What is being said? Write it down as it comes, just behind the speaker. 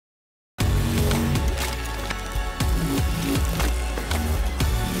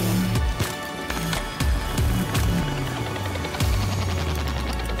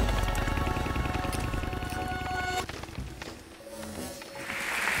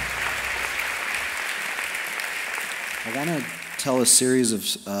I want to tell a series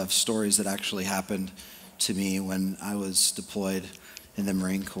of stories that actually happened to me when I was deployed in the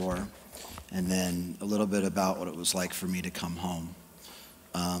Marine Corps, and then a little bit about what it was like for me to come home.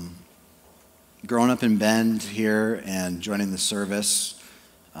 Growing up in Bend here and joining the service,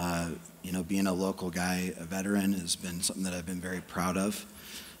 being a local guy, a veteran, has been something that I've been very proud of.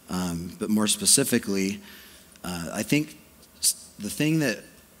 But more specifically, I think the thing that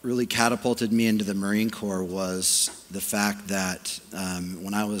really catapulted me into the Marine Corps was the fact that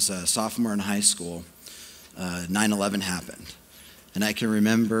when I was a sophomore in high school, 9/11 happened. And I can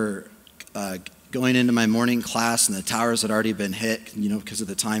remember going into my morning class and the towers had already been hit, because of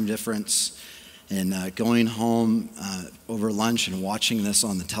the time difference, and going home over lunch and watching this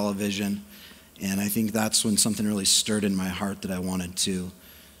on the television. And I think that's when something really stirred in my heart that I wanted to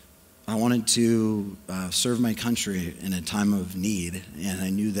serve my country in a time of need, and I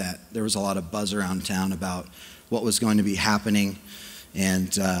knew that there was a lot of buzz around town about what was going to be happening,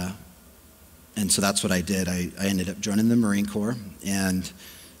 and so that's what I did. I ended up joining the Marine Corps, and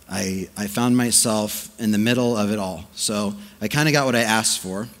I found myself in the middle of it all. So I kind of got what I asked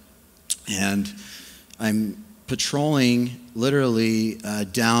for, and I'm patrolling literally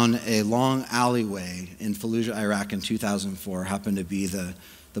down a long alleyway in Fallujah, Iraq in 2004. Happened to be the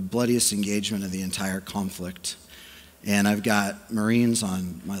bloodiest engagement of the entire conflict. And I've got Marines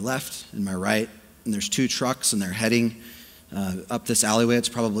on my left and my right, and there's two trucks, and they're heading up this alleyway. It's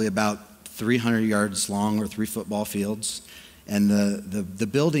probably about 300 yards long, or 3 football fields. And the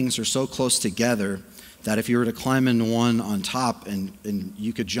buildings are so close together that if you were to climb into one on top, and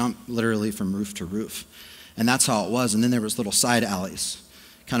you could jump literally from roof to roof. And that's how it was. And then there was little side alleys,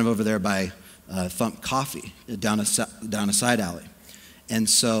 kind of over there by Thump Coffee, down a side alley. And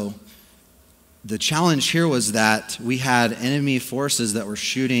so the challenge here was that we had enemy forces that were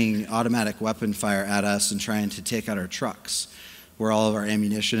shooting automatic weapon fire at us and trying to take out our trucks, where all of our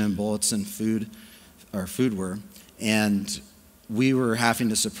ammunition and bullets and food were. And we were having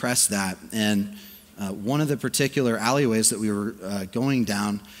to suppress that. And one of the particular alleyways that we were going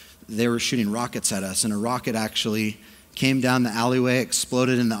down, they were shooting rockets at us. And a rocket actually came down the alleyway,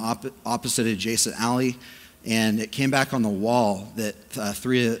 exploded in the opposite adjacent alley, and it came back on the wall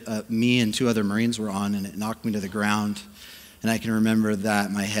that me and 2 other Marines were on, and it knocked me to the ground. And I can remember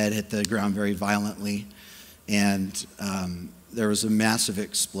that my head hit the ground very violently, and there was a massive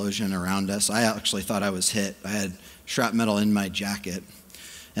explosion around us. I actually thought I was hit. I had shrapnel in my jacket,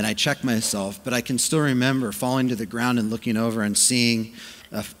 and I checked myself, but I can still remember falling to the ground and looking over and seeing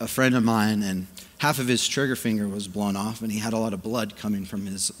a friend of mine, and half of his trigger finger was blown off, and he had a lot of blood coming from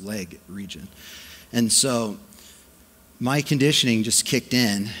his leg region. And so my conditioning just kicked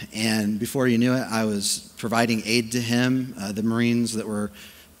in, and before you knew it, I was providing aid to him. The Marines that were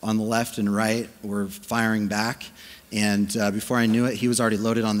on the left and right were firing back, and before I knew it, he was already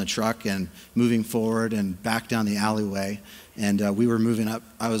loaded on the truck and moving forward and back down the alleyway, and we were moving up.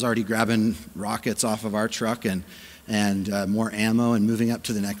 I was already grabbing rockets off of our truck and more ammo and moving up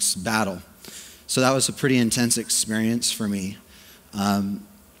to the next battle. So that was a pretty intense experience for me.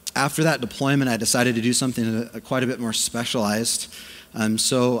 After that deployment, I decided to do something quite a bit more specialized.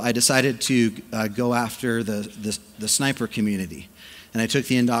 So I decided to go after the sniper community. And I took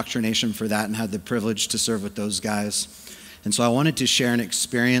the indoctrination for that and had the privilege to serve with those guys. And so I wanted to share an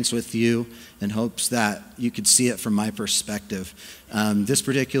experience with you in hopes that you could see it from my perspective. This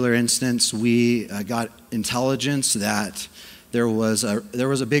particular instance, we got intelligence that there was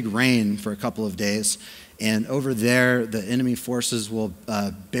a big rain for a couple of days. And over there, the enemy forces will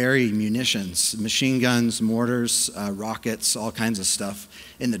bury munitions, machine guns, mortars, rockets, all kinds of stuff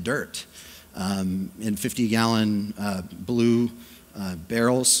in the dirt, in 50-gallon blue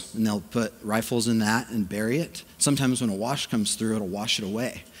barrels, and they'll put rifles in that and bury it. Sometimes when a wash comes through, it'll wash it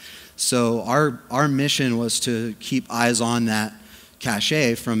away. So our mission was to keep eyes on that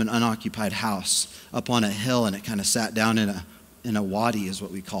cache from an unoccupied house up on a hill, and it kind of sat down in a wadi is what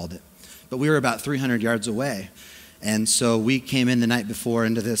we called it. But we were about 300 yards away. And so we came in the night before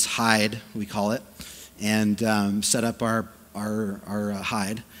into this hide, we call it, and set up our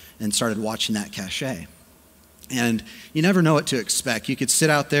hide and started watching that cache. And you never know what to expect. You could sit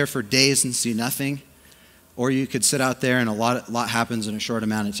out there for days and see nothing, or you could sit out there and a lot happens in a short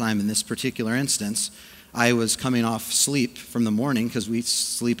amount of time. In this particular instance, I was coming off sleep from the morning, because we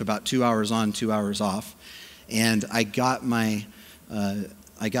sleep about 2 hours on, 2 hours off, and I got my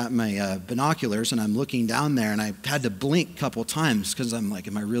binoculars, and I'm looking down there, and I had to blink a couple times because I'm like,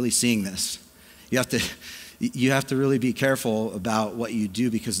 am I really seeing this? You have to really be careful about what you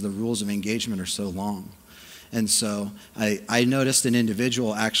do because the rules of engagement are so long. And so I noticed an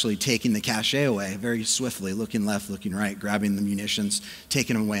individual actually taking the cache away very swiftly, looking left, looking right, grabbing the munitions,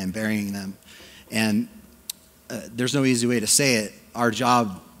 taking them away and burying them. And there's no easy way to say it. Our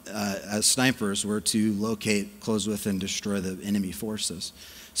job as snipers were to locate, close with, and destroy the enemy forces.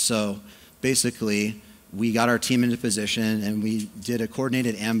 So basically, we got our team into position and we did a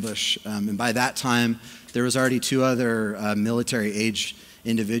coordinated ambush. And by that time, there was already 2 other military-age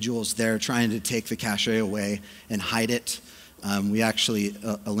individuals there trying to take the cache away and hide it. We actually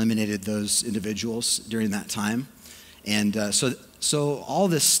eliminated those individuals during that time. And so all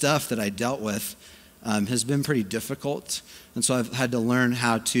this stuff that I dealt with has been pretty difficult. And so I've had to learn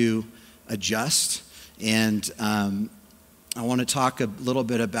how to adjust. And I want to talk a little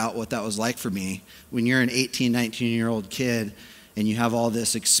bit about what that was like for me. When you're an 18, 19-year-old kid and you have all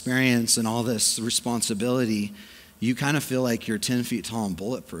this experience and all this responsibility, you kind of feel like you're 10 feet tall and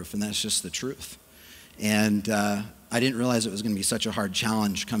bulletproof, and that's just the truth. And I didn't realize it was going to be such a hard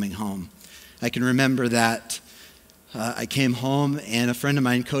challenge coming home. I can remember that I came home, and a friend of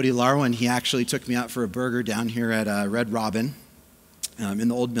mine, Cody Larwin, he actually took me out for a burger down here at Red Robin in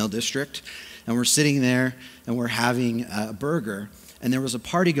the Old Mill District. And we're sitting there, and we're having a burger. And there was a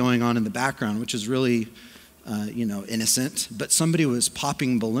party going on in the background, which is really, innocent. But somebody was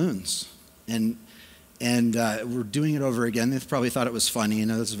popping balloons. And we're doing it over again. They probably thought it was funny.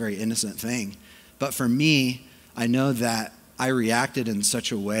 It's a very innocent thing. But for me, I know that I reacted in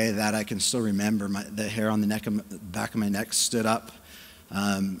such a way that I can still remember the hair on the back of my neck stood up.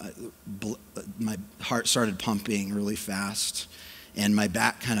 My heart started pumping really fast. And my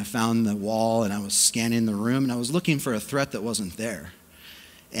back kind of found the wall, and I was scanning the room, and I was looking for a threat that wasn't there.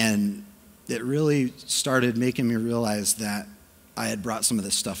 And it really started making me realize that I had brought some of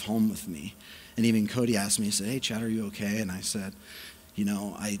this stuff home with me. And even Cody asked me, he said, "Hey, Chad, are you okay?" And I said,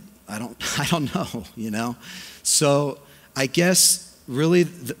 I don't know, So I guess really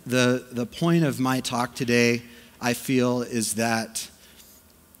the point of my talk today, I feel, is that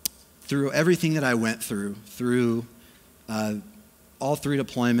through everything that I went through all 3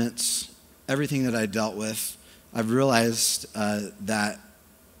 deployments, everything that I dealt with, I've realized that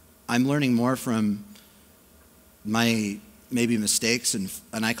I'm learning more from my maybe mistakes,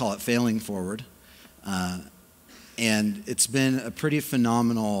 and I call it failing forward. And it's been a pretty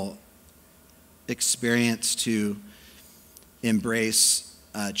phenomenal experience to embrace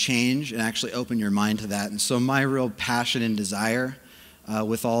change and actually open your mind to that. And so my real passion and desire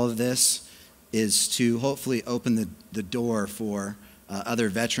with all of this is to hopefully open the door for other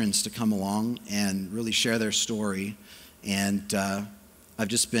veterans to come along and really share their story. And I've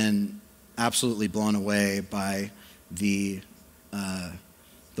just been absolutely blown away by the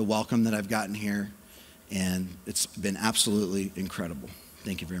welcome that I've gotten here, and it's been absolutely incredible.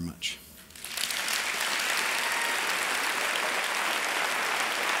 Thank you very much.